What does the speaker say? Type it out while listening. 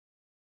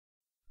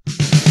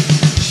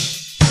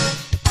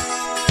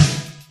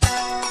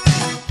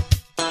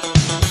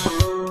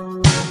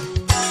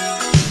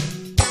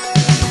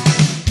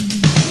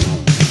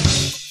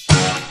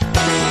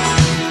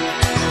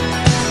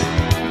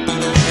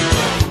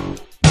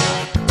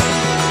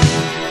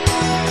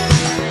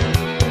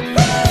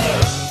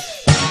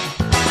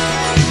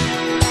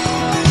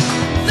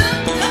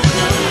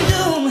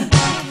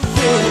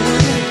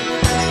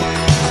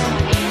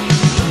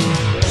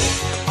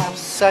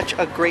such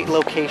a great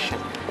location.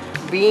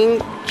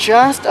 Being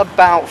just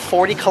about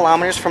 40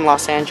 kilometers from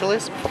Los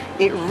Angeles,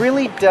 it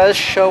really does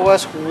show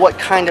us what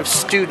kind of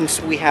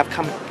students we have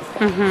coming.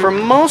 For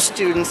most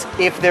students,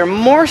 if they're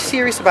more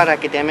serious about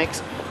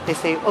academics, they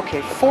say,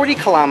 okay, 40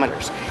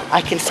 kilometers.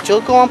 I can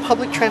still go on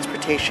public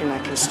transportation, I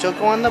can still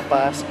go on the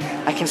bus,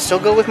 I can still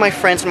go with my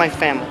friends and my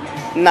family.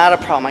 Not a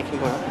problem. I can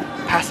go to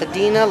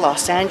Pasadena,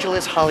 Los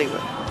Angeles,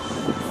 Hollywood.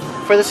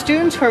 For the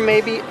students who are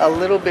maybe a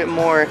little bit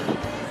more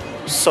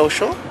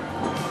social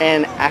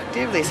and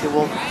active, they say,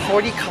 well,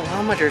 40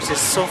 kilometers is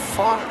so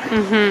far.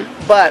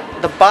 But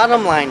the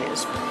bottom line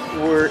is,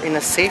 we're in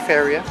a safe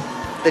area.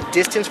 The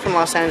distance from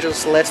Los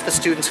Angeles lets the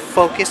students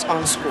focus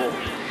on school.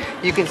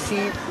 You can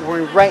see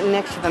we're right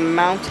next to the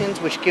mountains,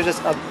 which gives us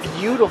a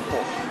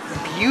beautiful,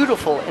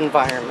 beautiful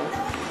environment.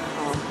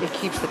 It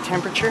keeps the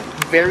temperature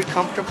very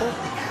comfortable.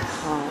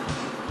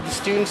 The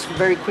students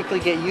very quickly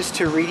get used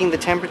to reading the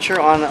temperature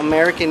on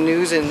American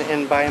news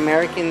and by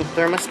American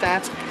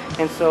thermostats,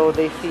 and so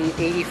they see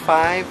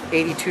 85,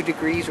 82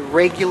 degrees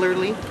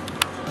regularly.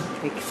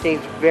 It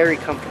stays very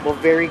comfortable,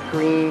 very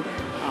green,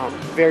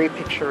 very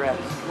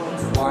picturesque.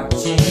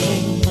 Watching,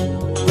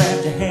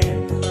 grab your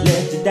hand,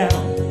 let you down.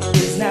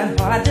 It's not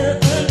hard to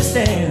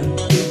understand.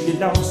 If you're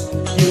lost,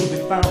 you'll be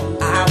found.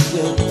 I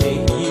will.